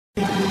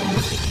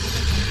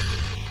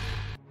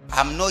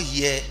I'm not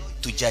here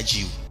to judge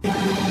you.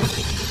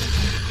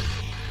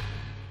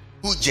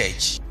 Who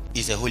judge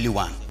is the Holy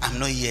One. I'm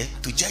not here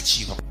to judge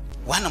you.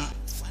 One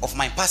of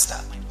my pastor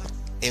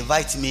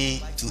invite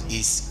me to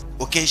his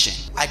occasion.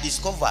 I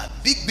discovered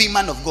big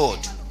man of God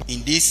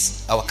in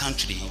this our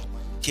country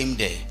came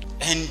there,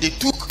 and they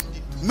took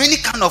many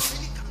kind of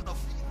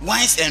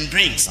wines and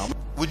drinks.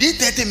 Within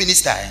 30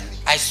 minutes time,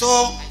 I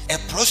saw a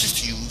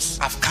prostitute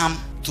have come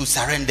to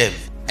surrender them,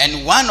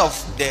 and one of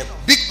the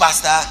big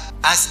pastor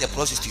asked the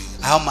prostitute,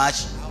 "How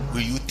much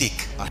will you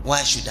take?"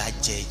 Why should I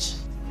judge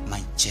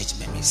my church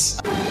members?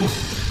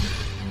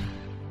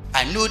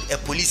 I know a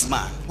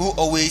policeman who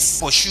always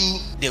pursue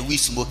the weed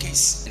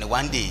smokers, and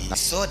one day I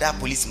saw that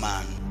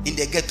policeman in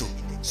the ghetto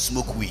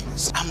smoke weed.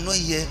 I'm not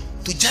here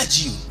to judge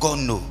you. God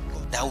know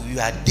that you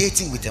are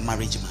dating with a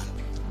marriage man.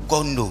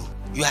 God know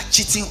you are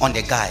cheating on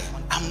the guy.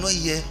 I'm not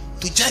here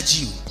to judge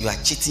you. You are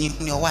cheating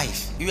on your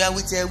wife. You are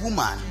with a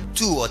woman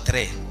 2 or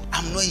 3.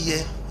 I'm not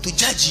here to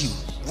judge you.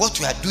 What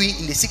you are doing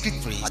in the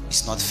secret place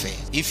is not fair.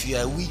 If you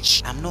are a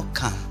witch, I'm not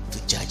come to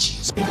judge you.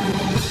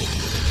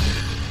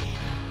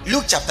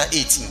 Luke chapter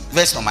 18,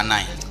 verse number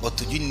 9. Or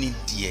to you need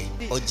dear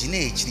or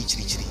jine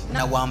chiri.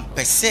 Now one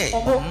per se,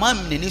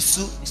 mam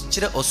nenisu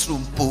chire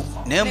osrumpo,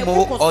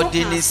 nemo or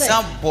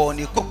denisa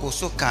boni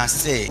cocoso can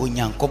say, O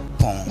yanko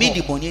pon,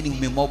 midi boni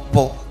me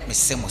mobo, me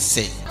semo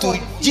say. To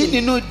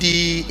jini no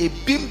di a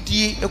bim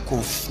di a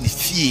cof ni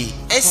fee,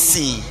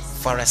 esin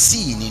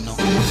Pharisee ni no.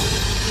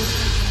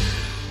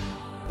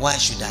 Why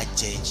should I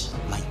judge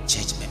my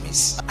church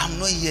members? I'm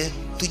not here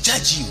to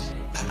judge you.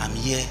 I'm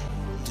here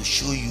to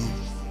show you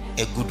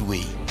a good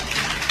way.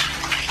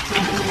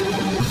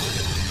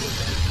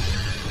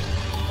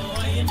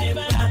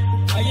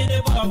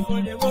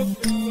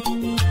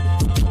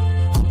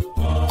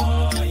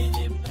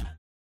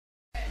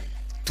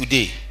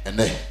 Today,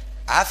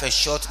 I have a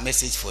short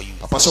message for you.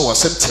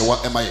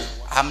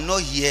 I'm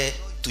not here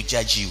to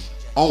judge you.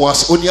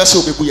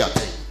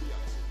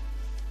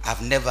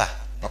 I've never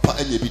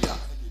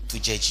to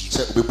judge you.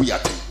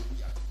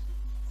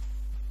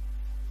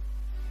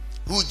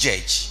 Who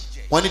judge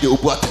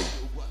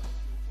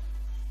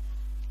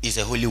is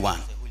the Holy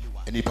One.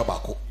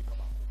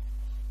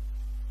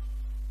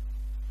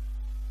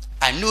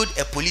 I know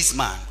a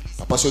policeman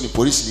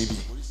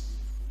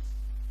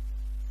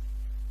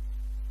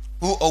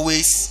who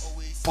always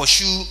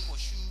pursue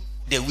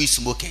the weed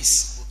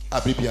smokers.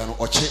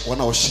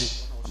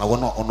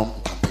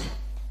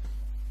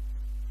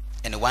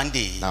 And one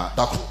day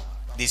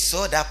they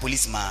saw that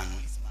policeman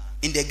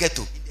in the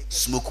ghetto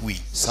smoke weed.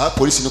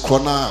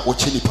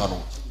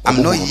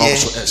 I'm not here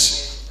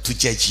to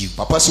judge you.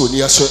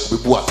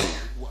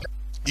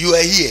 You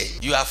are here,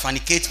 you are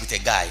fornicate with a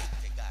guy,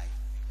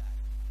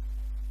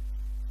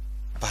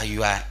 but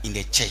you are in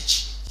the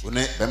church. You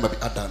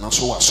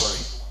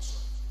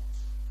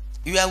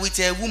are with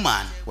a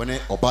woman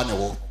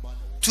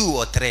 2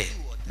 or 3.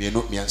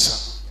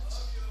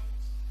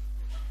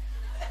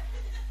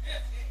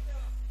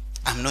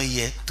 I'm not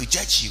here to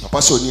judge you.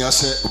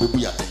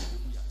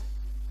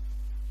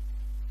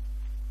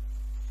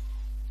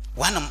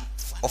 One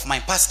of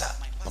my pastor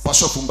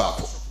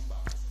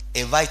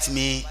invite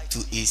me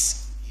to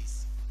his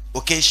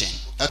occasion.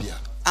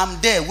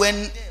 I'm there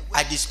when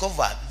I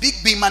discover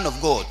big man of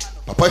God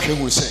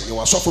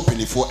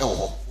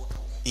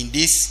in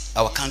this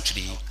our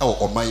country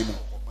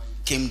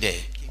came there,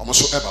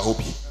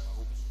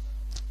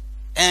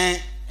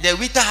 and the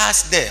waiter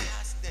asked them,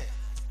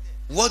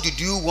 "What did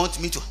you want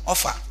me to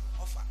offer?"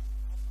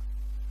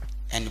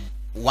 And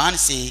one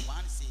say,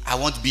 "I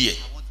want beer."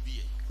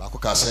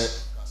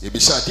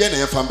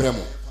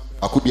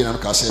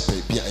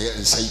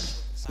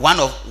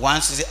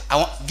 One says, "I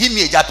want, give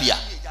me a japia."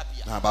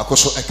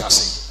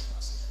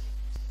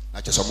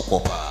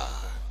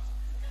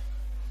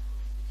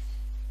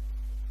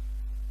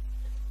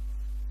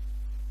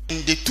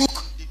 And they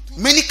took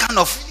many kind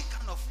of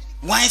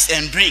wines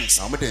and drinks.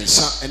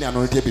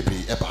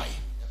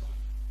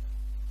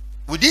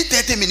 Within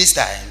 30 minutes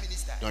time,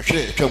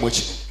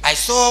 I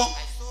saw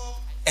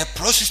a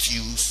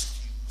prostitute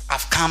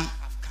have come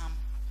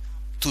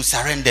to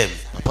surrender them.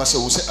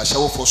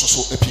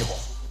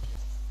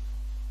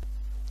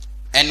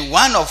 And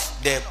one of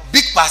the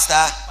big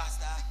pastor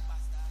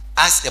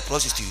asked the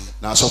prostitute,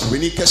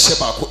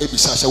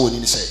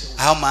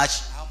 "How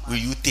much will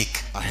you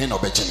take?"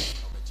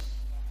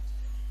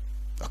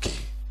 Okay.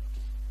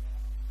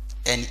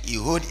 And he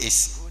hold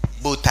his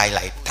bow tie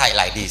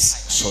like this.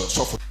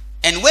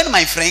 And when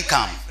my friend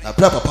come,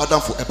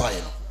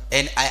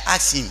 and I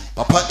asked him,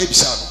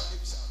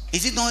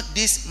 "Is it not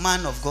this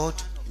man of God?"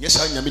 He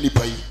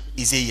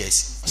said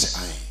yes.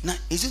 Now,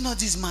 is it not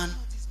this man?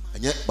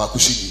 He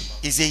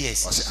said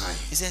yes.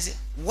 He says,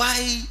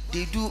 "Why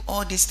they do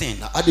all these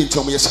things?"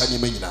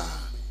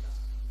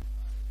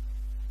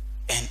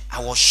 And I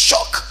was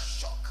shocked.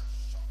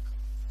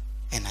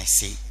 And I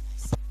say,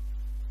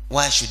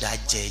 why should I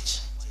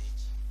judge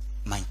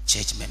my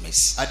church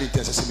members? I'm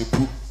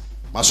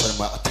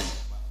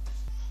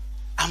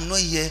not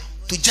here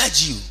to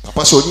judge you.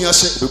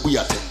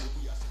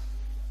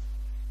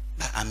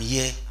 I'm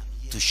here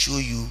to show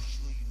you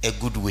a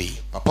good way.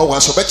 Papa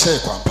was a better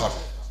quampa.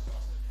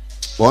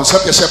 Once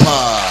up your shepherd.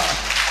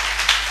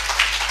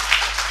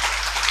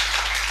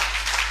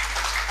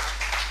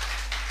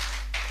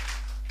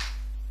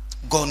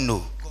 God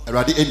know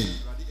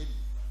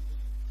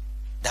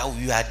that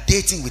we are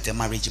dating with a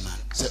marriage man.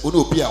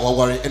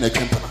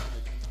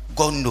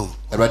 God know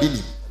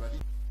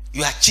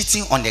you are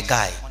cheating on the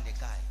guy.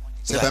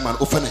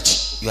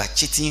 You are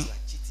cheating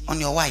on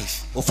your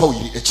wife.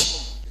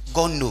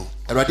 God know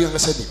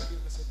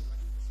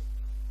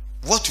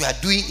what you are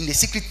doing in the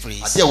secret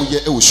place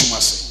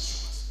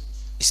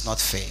is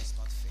not fair.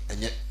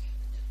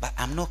 But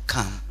I'm not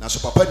come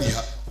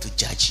to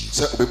judge you.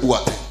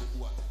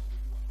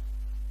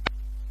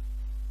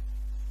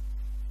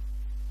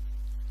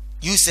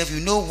 You say you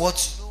know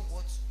what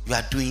you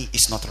are doing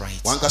is not right.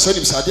 But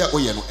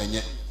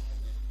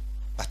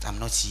I'm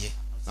not here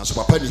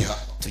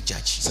to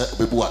judge you.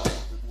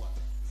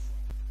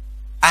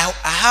 I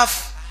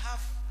have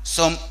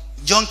some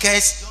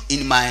junkers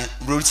in my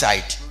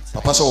roadside.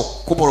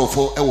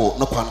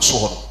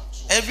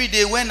 Every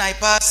day when I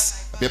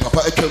pass,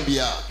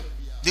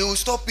 they will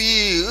stop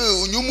me.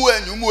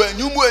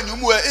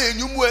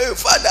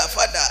 Father.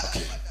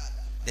 Okay.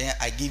 Then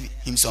I give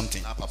him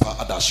something.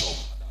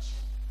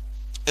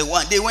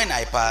 One day when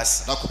I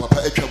pass,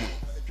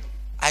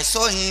 I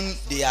saw him.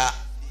 They are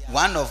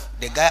one of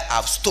the guy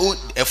have stole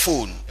a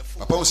phone,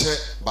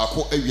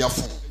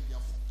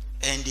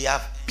 and they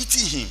have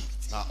beaten him.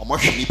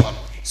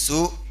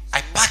 So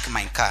I park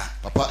my car,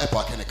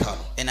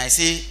 and I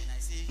say,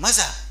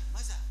 Maza,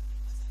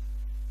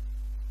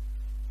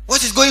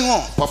 what is going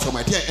on?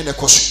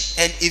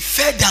 And he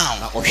fell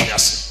down,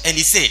 and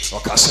he said,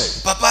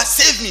 Papa,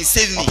 save me.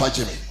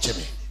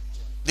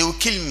 They will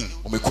kill me.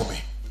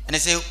 And I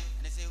say,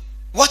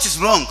 what is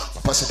wrong?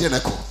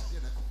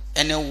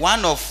 And then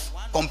one of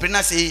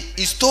complainers say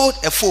he stole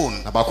a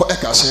phone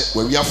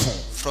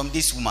from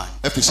this woman.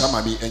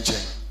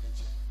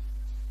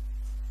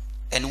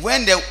 And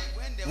when the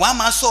one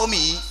man saw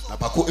me,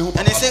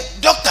 and he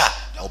said, Doctor,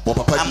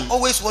 I'm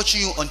always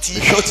watching you on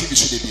TV.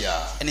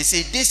 And he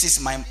said, this is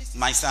my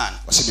son.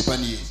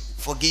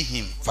 Forgive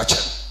him.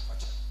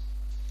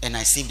 And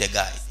I saved the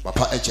guy.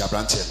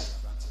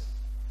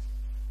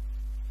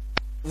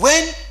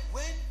 When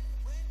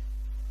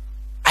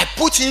I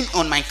put him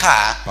on my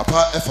car,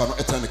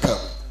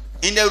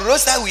 in the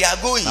roadside we are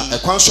going,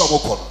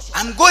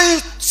 I'm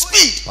going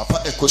speed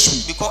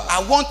because I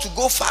want to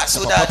go fast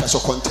so that.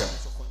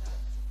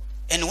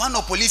 And one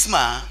of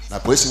policemen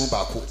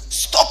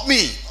stop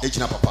me.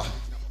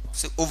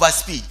 So over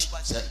speed.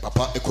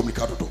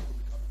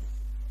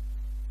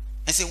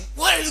 And say,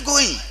 where are you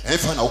going? I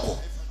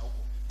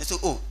say,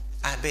 oh,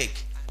 I beg.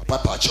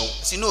 I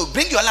say, no,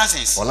 bring your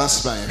license.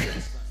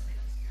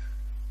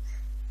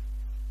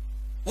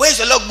 Where is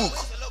your logbook?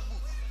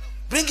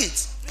 Bring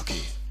it.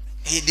 Okay.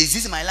 Hey, this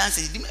is my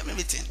license. Give me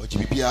everything.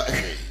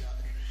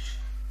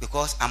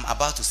 Because I'm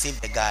about to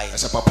save the guy.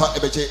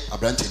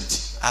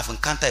 I've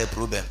encountered a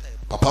problem.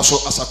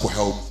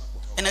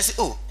 And I say,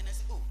 oh,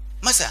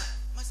 Massa,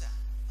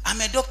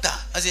 I'm a doctor.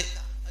 I say,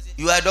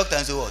 you are a doctor?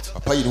 And say, what?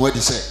 Papa, you know what they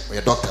say?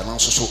 You're a doctor.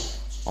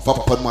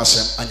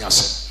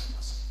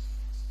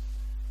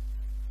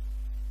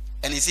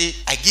 And he say,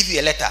 I give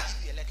you a letter.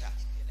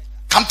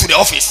 Come to the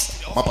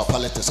office.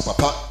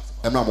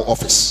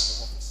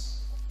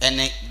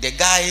 And the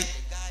guy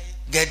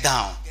get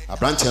down. And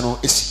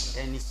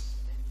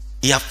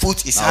he has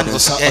put his hand on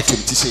his head.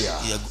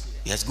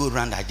 He has go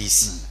around like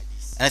this.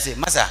 And I say,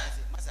 Massa,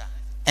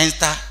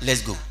 enter,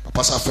 let's go.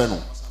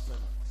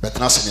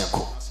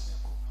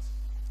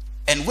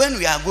 And when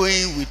we are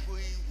going with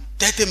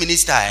 30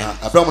 minutes time,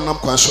 and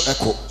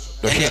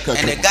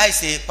the guy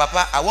say,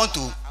 Papa, I want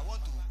to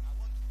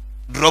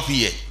drop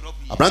here.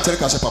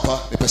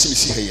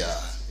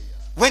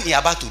 When he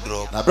about to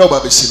drop,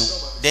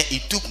 then he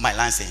took my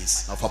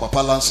license. He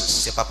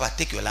said, Papa,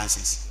 take your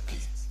license. Okay.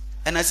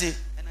 And I say,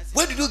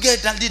 where did you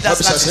get that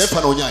license?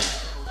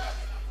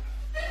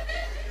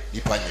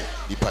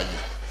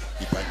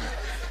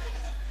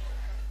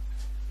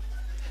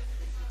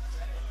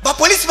 But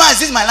policeman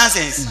sees my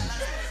license.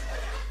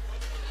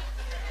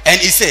 And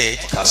he said,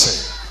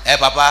 hey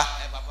Papa,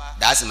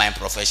 that's my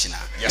professional.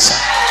 Yes sir.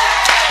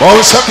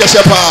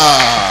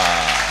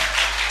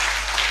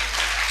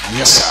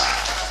 Yes sir.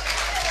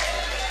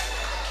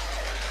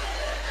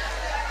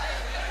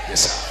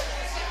 Yes sir.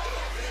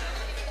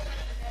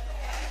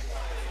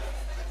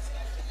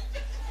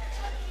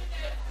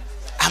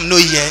 I'm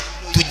not here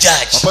to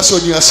judge.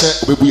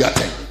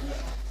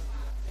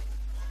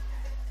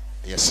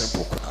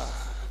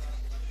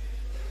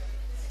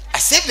 I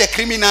saved the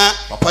criminal,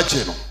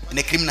 and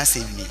the criminal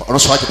saved me.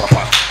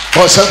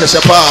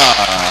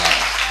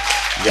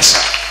 Yes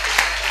sir.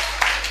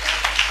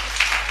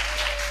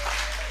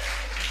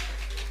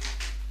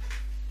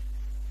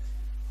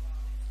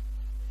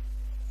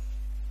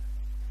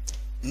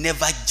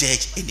 Never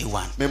judge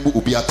anyone.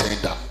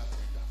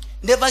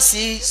 Never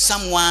see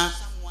someone,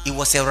 he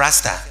was a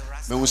rasta.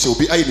 He was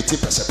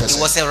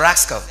a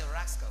rascal.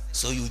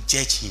 So you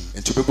judge him.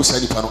 Enti obebusa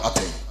nipa no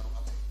aten.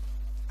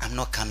 I'm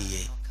not coming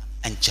here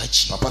and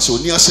judge you. Papa so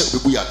oni ase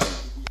obebu ya aten.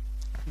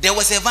 There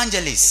was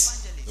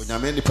evangelist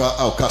Onyame nipa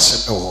a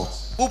okasem ewo.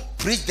 who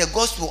preached the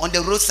gospel on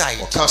the roadside.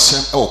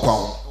 Okasem ewo kwa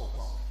ho.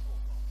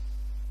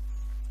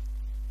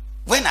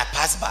 When I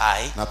pass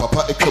by, Na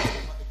papa etwam.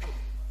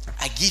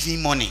 I give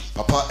him money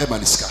Papa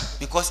emaniska.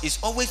 because he's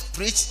always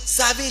preached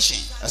salvation.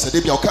 Asa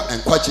de bia oka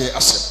enkwaje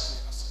asem.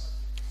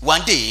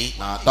 One day,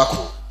 Na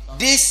dako.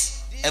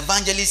 this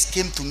evangelist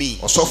came to me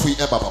Osofu yi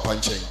eba papa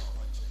nchen.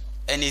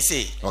 and he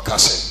said,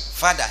 Okasem.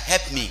 Father,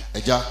 help me.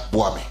 Eja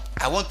boa me.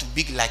 I want to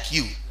be like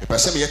you.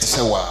 Epese me yete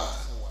se wa.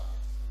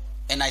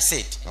 And I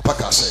said,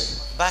 Papa ka say.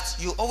 but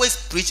you always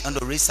preach on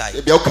the roadside.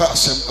 De bia oka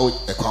asem ewo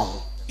ekwa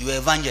ho. You are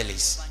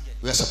evangelist.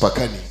 We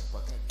sapakani.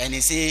 And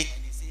he said,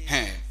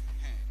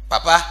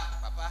 Papa,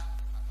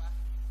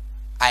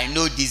 I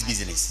know this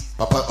business.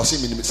 Papa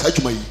osi minim sa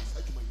adwuma yi.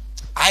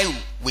 I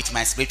with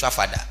my spiritual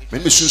father, Me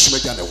sunsun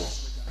agya na wo.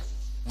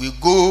 we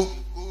go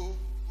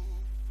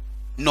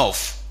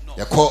north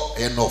Yakọ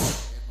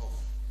enough.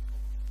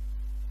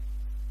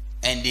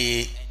 and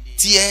they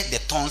tear the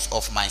tongues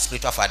of my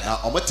spiritual father. Na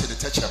omote ne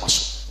teche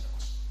maso.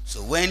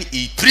 So when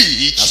he Na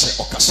preached,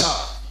 se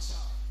okasa.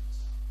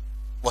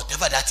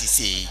 whatever that he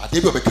say,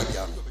 Ade bi obeka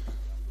bia no.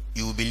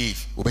 you will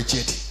believe.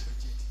 Obegye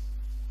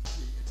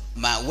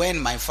When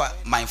my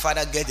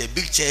father get a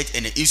big church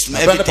and an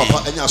instrument, di. everything,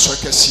 Papa enya so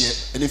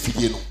kese ene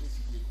fidie no.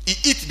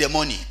 he eat the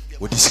money.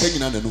 Odi sika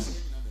nyina na no.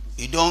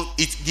 He don't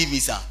eat, give me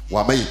some.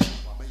 Wa mayi bi.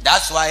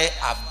 That's why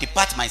I've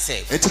depart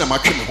myself. Enti na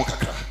matwe me ho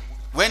kakra.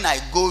 When I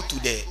go to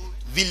the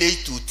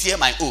village to tear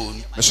my own,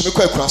 Me so me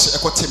kwa akura se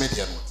ekote me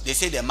de no. they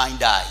say the man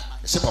die.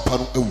 Me se papa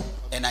no ewu.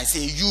 And I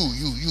say,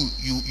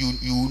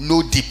 you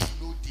know deep.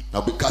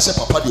 Na be ka se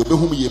papa de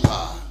obehum ye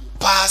pa.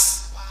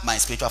 Pass my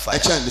spiritual father.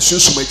 Echa ne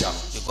sunsun agya no.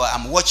 Because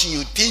I'm watching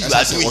you, things you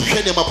are doing.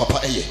 Ohwe ne ma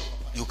papa eye.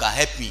 You can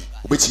help me.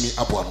 Obetimi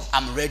aboa no.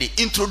 I'm ready.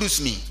 Introduce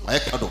me.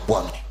 Ayeka do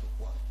boa no.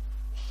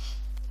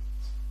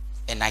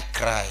 And I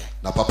cry.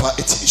 Na papa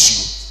etimi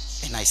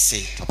su. And I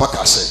say, Papa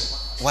ka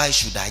say, why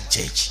should I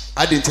judge?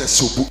 I didn't tell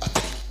so bu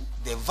aten.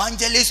 The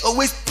evangelists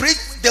always preach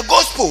the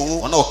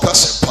gospel, Ona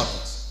okasem pa.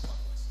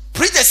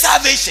 preach the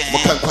salvation. Mo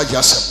kan kwaje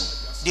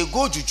asem. They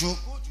go juju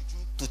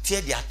to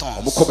tear their tongues.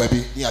 Omo ko ba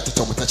bi ni atete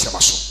omo tache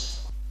maso.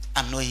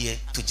 I'm not here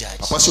to judge.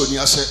 Papa se oni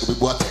ase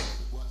obebu aten.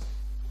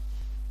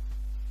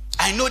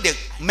 I know the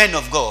men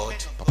of God.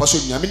 Papa se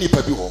nyame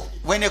nipa bi ho.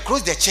 When they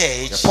close the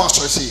church, The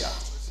pastor say ya.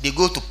 they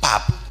go to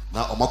pub.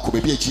 Na omo ko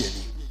ba bi aji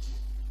ani.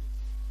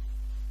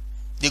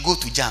 They go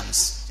to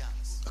jams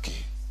Okay.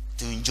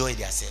 to enjoy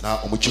themselves. Na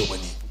omo ji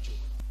omani.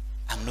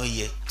 I'm not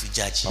here to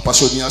judge you. Papa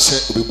se oni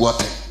ase obebu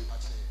aten.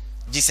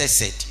 Jesus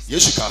said,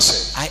 Yesu ka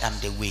say, I am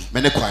the way,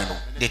 me ne kwan no.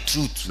 the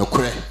truth, No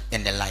kure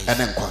and the life.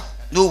 ene nkwa.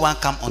 No one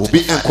come unto Obi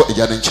the enko Father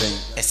eja ne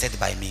nchen. except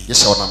by me.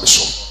 Yesa ona me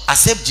so.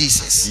 Accept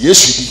Jesus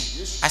Yesu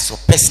bi as your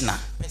personal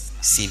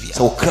savior.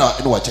 se okra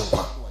ene waje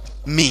nkwa.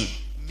 Me,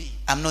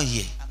 I'm not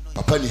here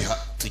Papa ni ha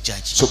to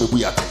judge you. so bebu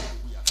ya aten.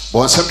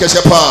 Bon sem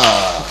kese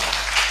pa.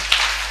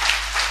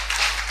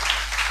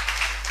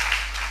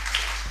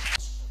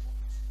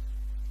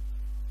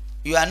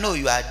 You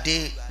are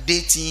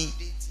dating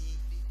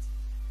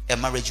a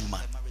marriage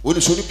woman.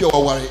 Woni so ni pia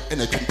waware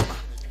ena twempana.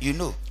 You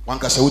know,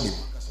 Wanka sa woni.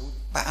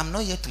 but I'm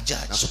not here to Na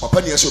judge. so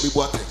papa ni ase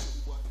obebu aten.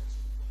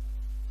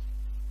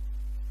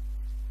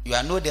 You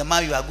are the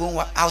man you are going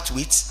out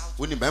with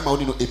Woni ba ma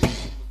woni no epi.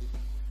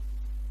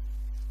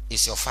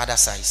 is your father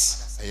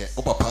size. Eye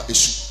o papa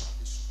esu.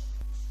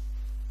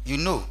 You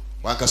know,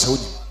 Wanka sa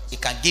woni. he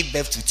can give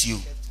birth to you,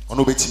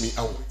 Ono betimi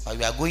awo. but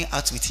you are going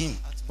out with him.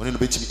 Woni no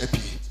betimi epi.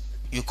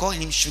 You call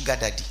him sugar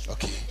daddy.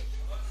 Okay.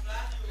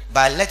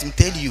 But let him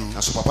tell you,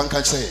 Na so papa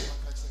nkan say,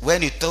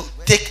 when you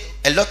take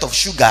a lot of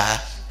sugar,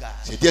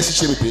 se dia si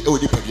chebe e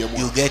woni padua mu.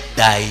 you get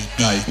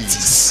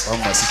diabetes. O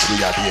ma si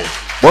chire ya de.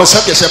 Bon sem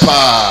kese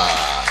pa.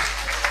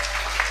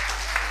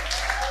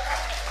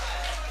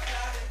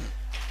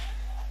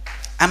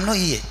 I'm not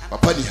here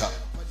Papa ni ha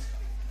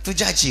to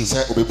judge you.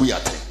 se obebu ya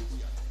aten.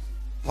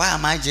 Why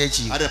am I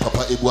judging you? Ade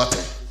papa ebu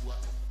aten.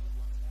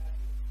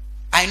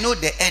 I know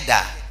the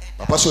elder.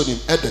 Papa so ni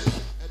eda bi.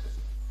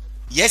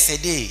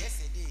 Yesterday,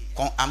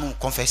 I'm in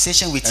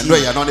conversation with Endo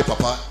him. ya no ne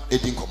papa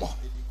edi nkomo.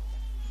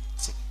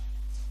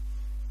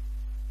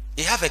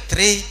 He have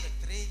 3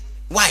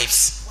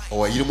 wives.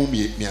 O yire mu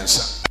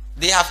miensa.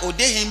 They have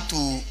ordained him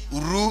to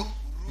rule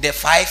the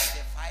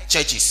 5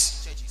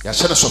 churches. Ya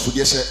hye na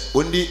sofodie se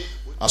oni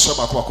aso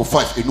ba ko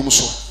 5 enum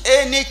so.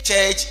 Any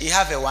church, he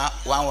have a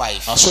one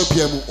wife. Aso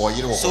bia mu o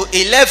yire wo. So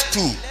he left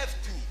 2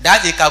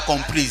 that he can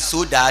complete,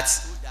 so that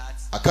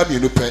Aka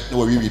mienu pe na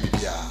wa wiwi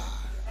bibia.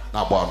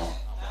 Na agba no.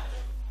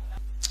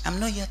 I'm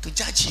not here to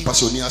judge you. Papa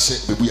so ni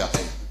ase bebu ya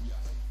aten.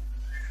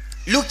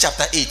 Luke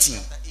chapter 18,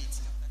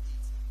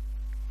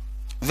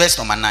 verse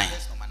number 9.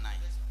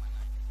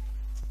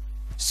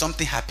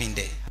 Something happened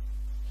there.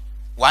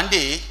 One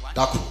day,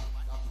 Dako.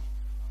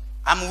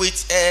 I'm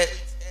with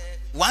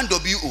one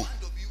WO.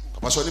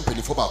 Papa so ni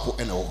pelifo ba ko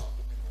ene wo.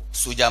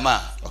 Sojama.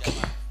 Okay.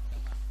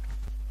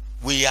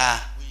 We are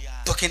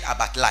talking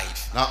about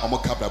life. Na omo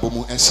ka brabo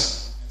mu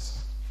ensem.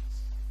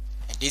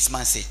 And this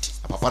man said,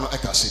 Papa no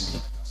eka asem bi.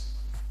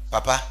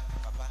 Papa,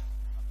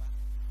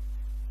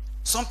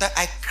 sometimes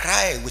I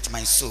cry with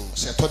my soul.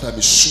 Say to da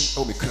me su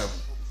o me kram.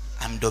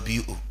 I'm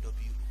W.O.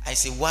 I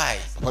say, why?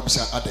 Papa be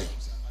say adan.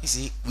 You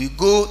see, we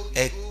go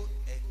a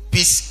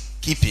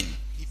peacekeeping.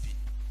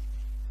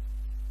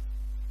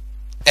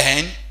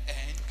 And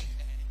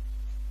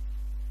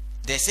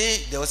they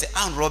say there was an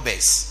armed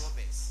robbers.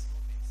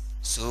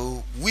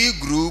 So we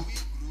group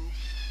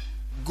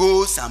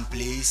go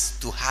someplace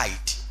to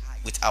hide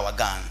with our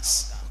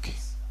guns. Okay.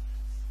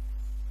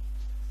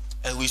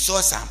 And we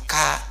saw some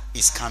car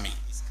is coming.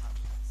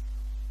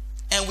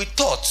 And we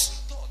thought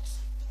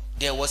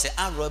there was an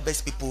armed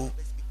robbers people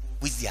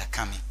which they are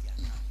coming.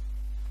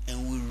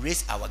 And we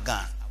raised our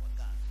gun.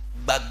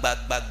 Back.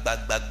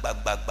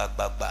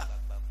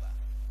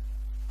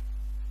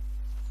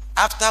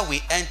 After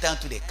we entered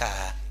into the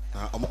car,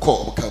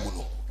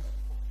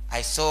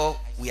 I saw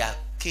we have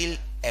killed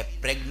a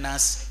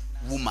pregnant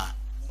woman.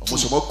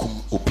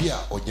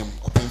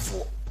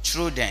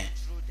 Children,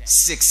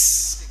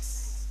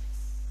 6.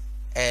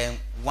 And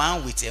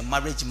one with a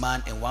married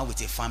man and one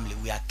with a family.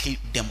 We have killed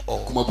them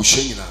all.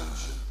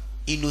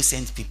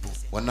 Innocent people.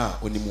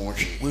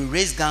 We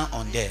raise gun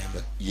on them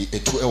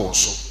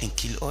and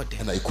kill all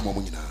them.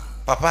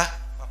 Papa,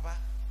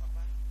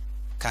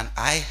 can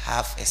I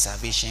have a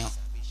salvation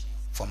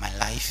for my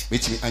life?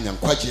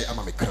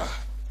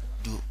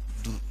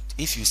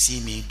 If you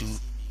see me,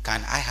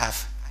 can I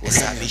have a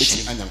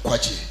salvation?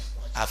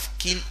 I've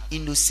killed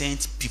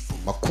innocent people.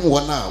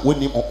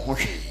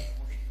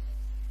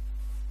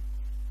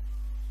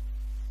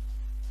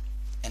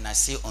 And I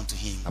say unto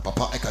him,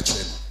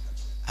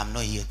 I'm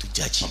not here to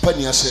judge you.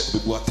 I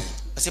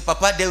say,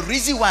 Papa, the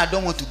reason why I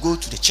don't want to go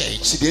to the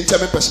church,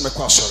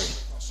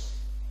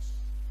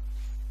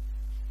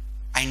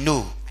 I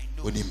know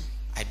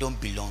I don't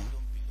belong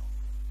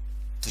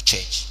to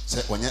church.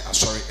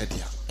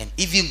 And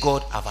even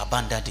God have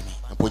abandoned me.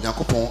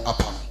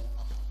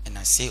 And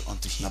I say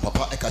unto him,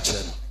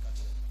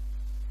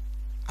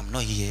 I'm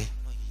not here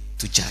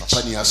to judge,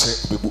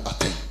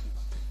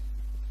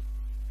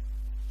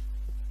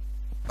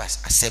 but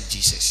accept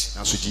Jesus.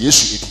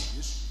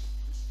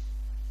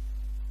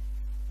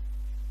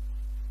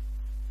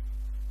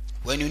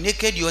 When you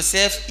naked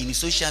yourself in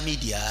social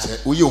media,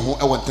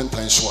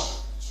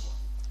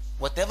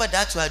 whatever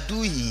that you are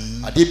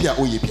doing,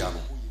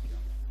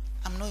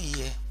 I'm not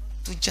here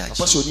to judge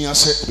you.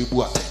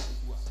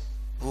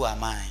 Who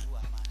am I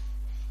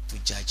to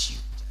judge you?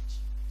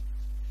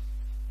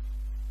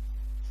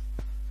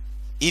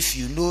 If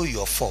you know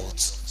your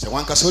faults,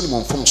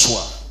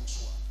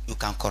 you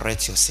can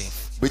correct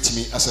yourself.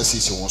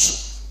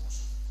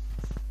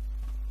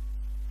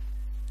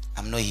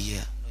 I'm not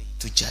here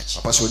to judge.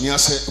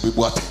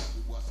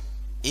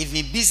 If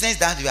in business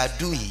that you are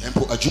doing,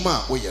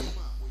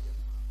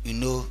 you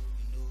know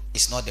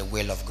it's not the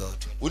will of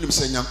God,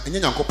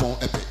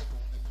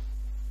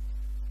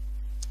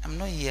 I'm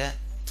not here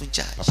to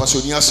judge.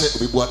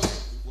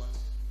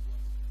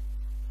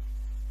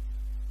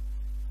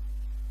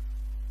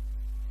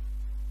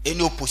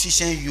 Any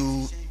opposition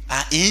you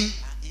are in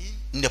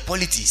the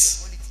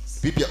politics,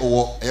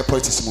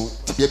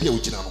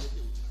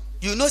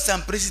 you know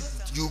some places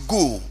you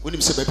go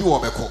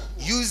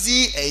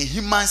using a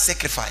human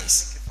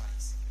sacrifice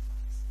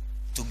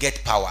to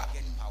get power.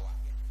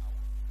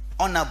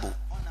 Honorable.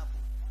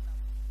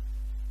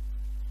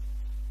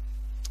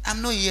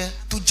 I'm not here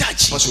to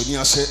judge you.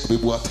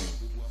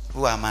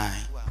 Who am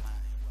I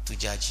to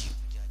judge you?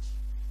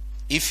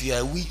 If you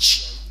are a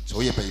witch,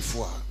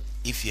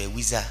 if you are a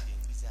wizard,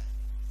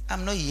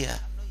 I'm not here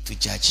to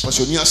judge you.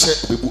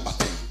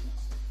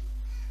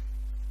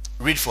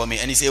 Read for me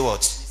and he say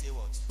what?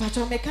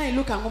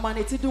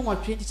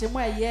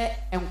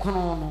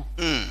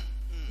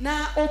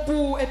 Na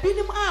obu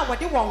ebinim a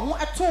wode won ho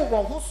eto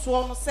won ho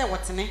so no se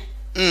wotene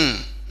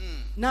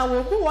na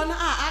wo mu won a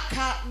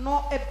aka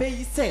no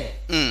ebeyi se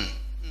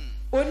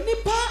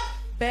onipa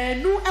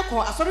benu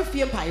eko asori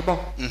fie mpaibo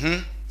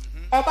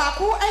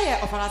obaako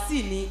eye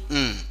ofarasini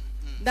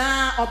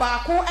na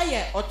obaako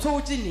eye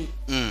otogini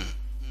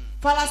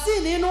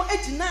farasini no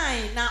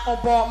eginai na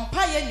obo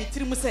mpaye ni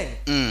tirimu se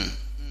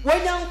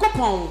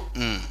wonyankopon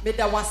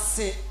meda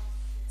wase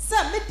se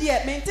me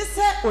de mente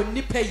se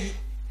onipa yi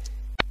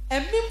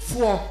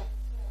emimfo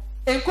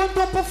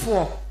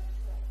enkontompofo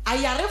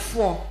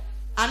ayarefo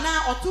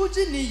ana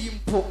otuji ni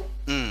yimpo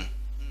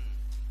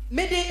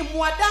mede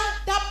imuada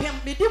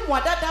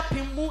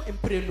dapem mu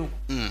emprenu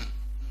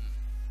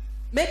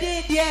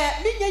mede de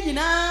minya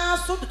nyina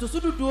so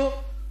totosududo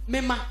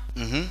mema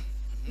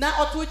na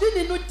otuji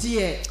ni no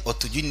de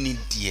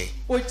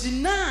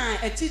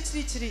ogina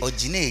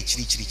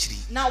echichirichiri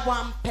na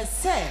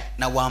wampese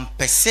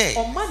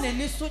oma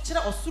nani so kire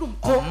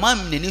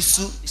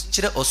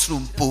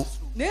osurumpo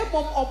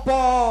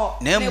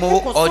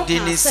Nemo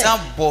odini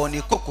sambo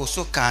ni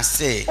kokoso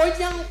kanse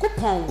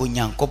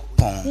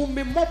onyankopon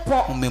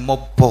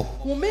umemopo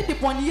umedi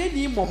boniye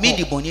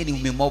ni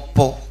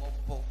umemopo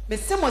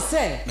mesemo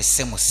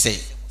se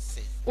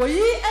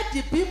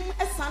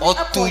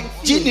Oto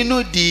jini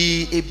no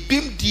di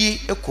ebim di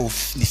eko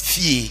ni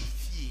fie.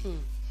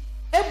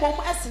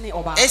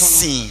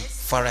 Esin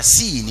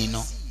Pharisee ni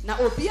no. Na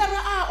obi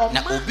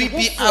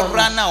bi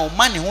ara na o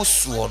ma ne ho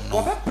so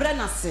no. Obre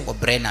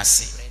na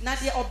se. Na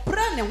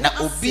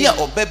obi a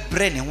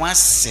obebre ne ho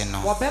ase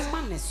no.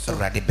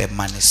 Awurade be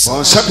ma ne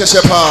so.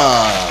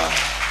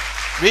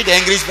 Read the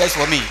English verse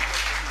for me.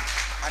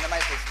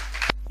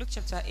 Luke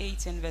chapter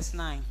 8 and verse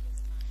 9.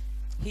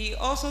 He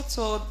also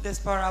told this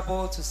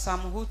parable to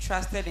some who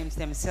trusted in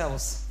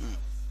themselves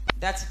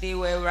that they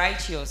were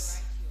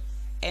righteous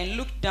and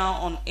looked down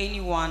on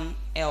anyone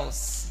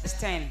else. Verse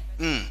 10.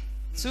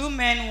 2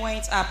 men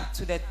went up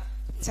to the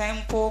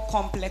temple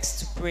complex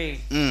to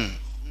pray.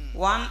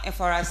 One a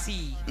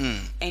Pharisee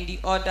and the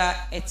other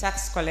a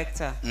tax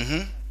collector.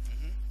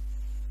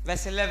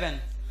 Verse 11.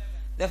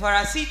 The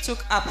Pharisee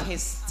took up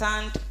his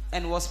stand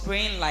and was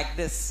praying like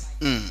this.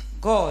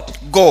 God,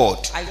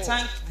 I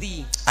thank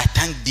thee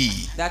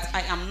that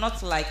I am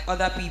not like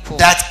other people.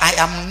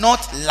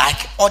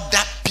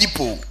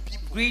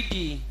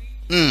 Greedy,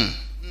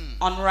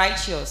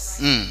 unrighteous,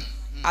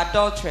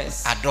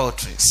 adulterous,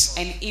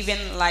 and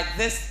even like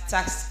this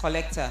tax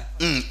collector.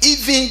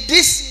 Even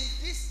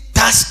this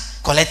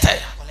tax collector.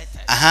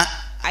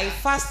 I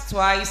fast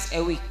twice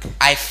a week.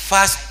 I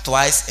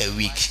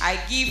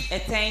give a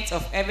tenth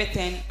of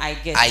everything I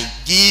get. I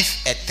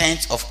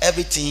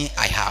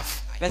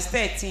have. Verse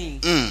 13.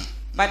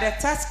 But the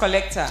tax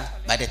collector,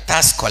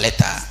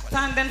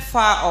 standing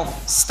far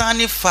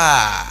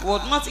off,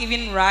 would not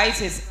even raise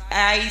his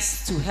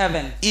eyes to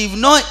heaven.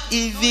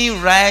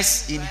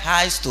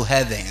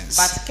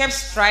 But kept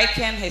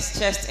striking his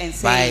chest and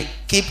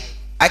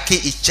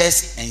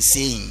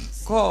saying,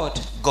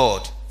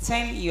 God,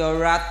 turn your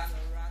wrath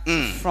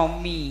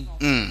from me,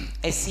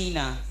 a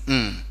sinner.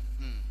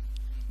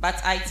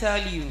 But I tell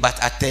you,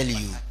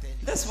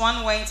 this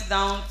one went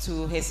down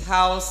to his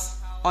house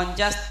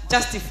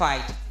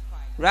justified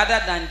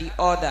rather than the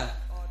other.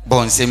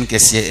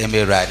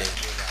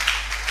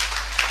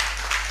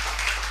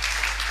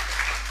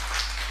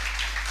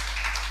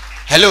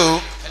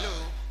 Hello.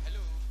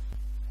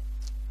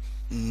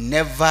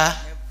 Never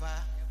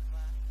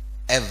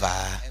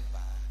ever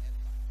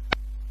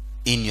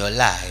in your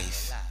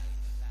life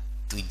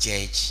to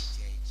judge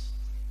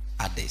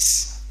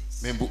others.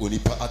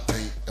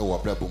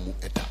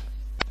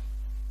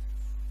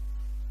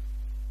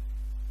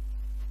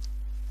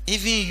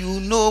 Even you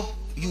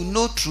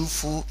know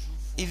truthful,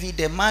 even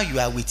the man you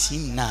are with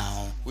him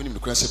now,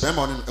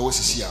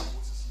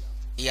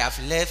 he have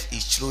left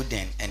his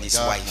children and his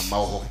wife,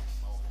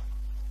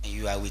 and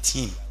you are with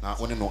him.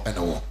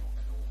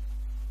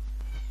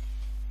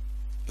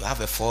 You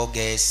have 4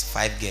 girls,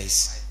 5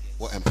 girls.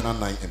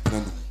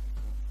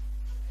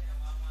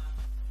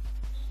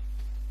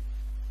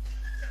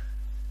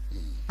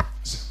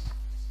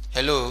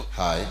 Hello.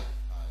 Hi.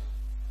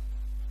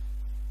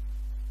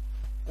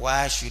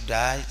 Why should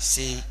I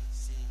say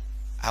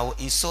I will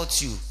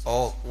insult you,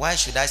 or why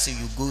should I say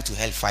you go to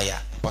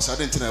hellfire?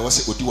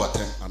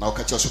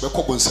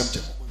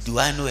 Do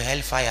I know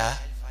hellfire?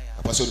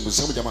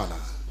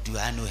 Do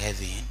I know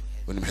heaven?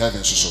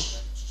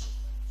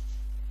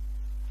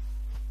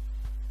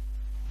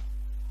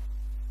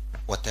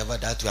 Whatever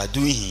that you are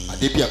doing,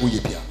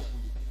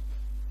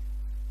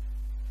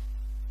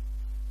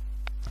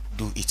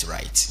 do it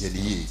right.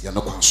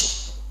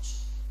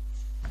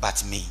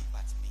 But me,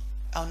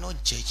 I'll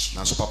not judge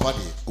you.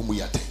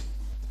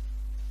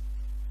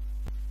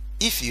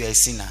 If you are a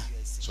sinner,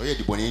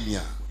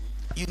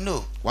 you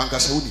know,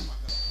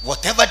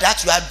 whatever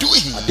that you are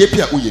doing,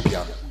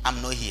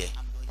 I'm not here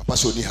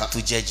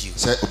to judge you.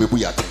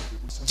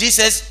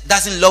 Jesus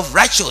doesn't love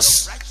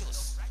righteous.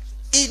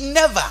 He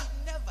never.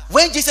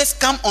 When Jesus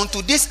come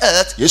onto this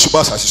earth, he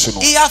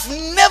has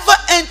never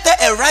entered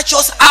a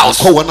righteous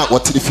house.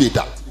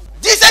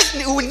 Jesus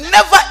will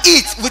never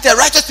eat with a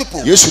righteous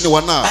people.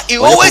 But he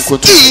always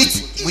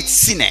eats with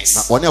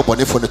sinners.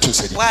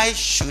 Why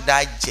should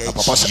I judge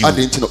you?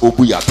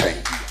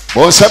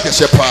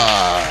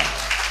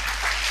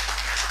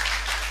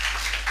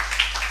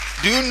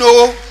 Do you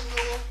know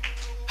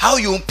how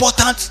you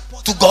important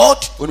to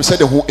God?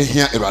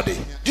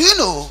 Do you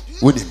know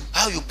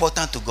how you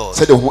important to God?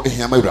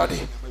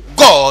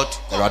 God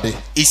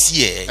is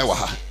here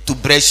to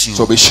bless you,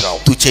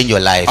 to change your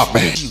life.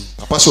 Amen.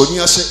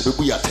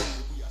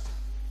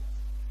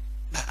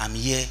 I'm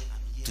here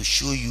to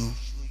show you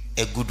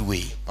a good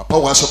way.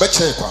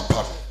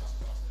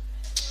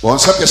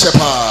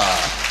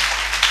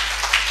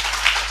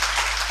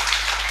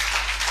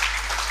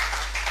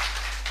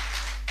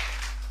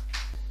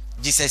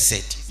 Jesus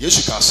said,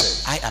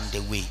 I am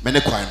the way,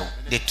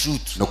 the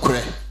truth,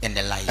 and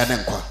the life.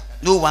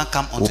 No one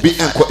come unto the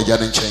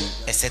Father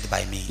except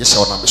by me.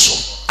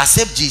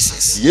 Accept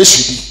Jesus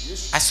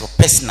as your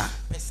personal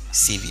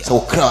Savior.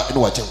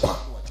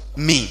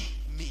 Me,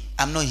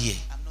 I'm not here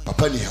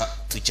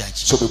to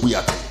judge you.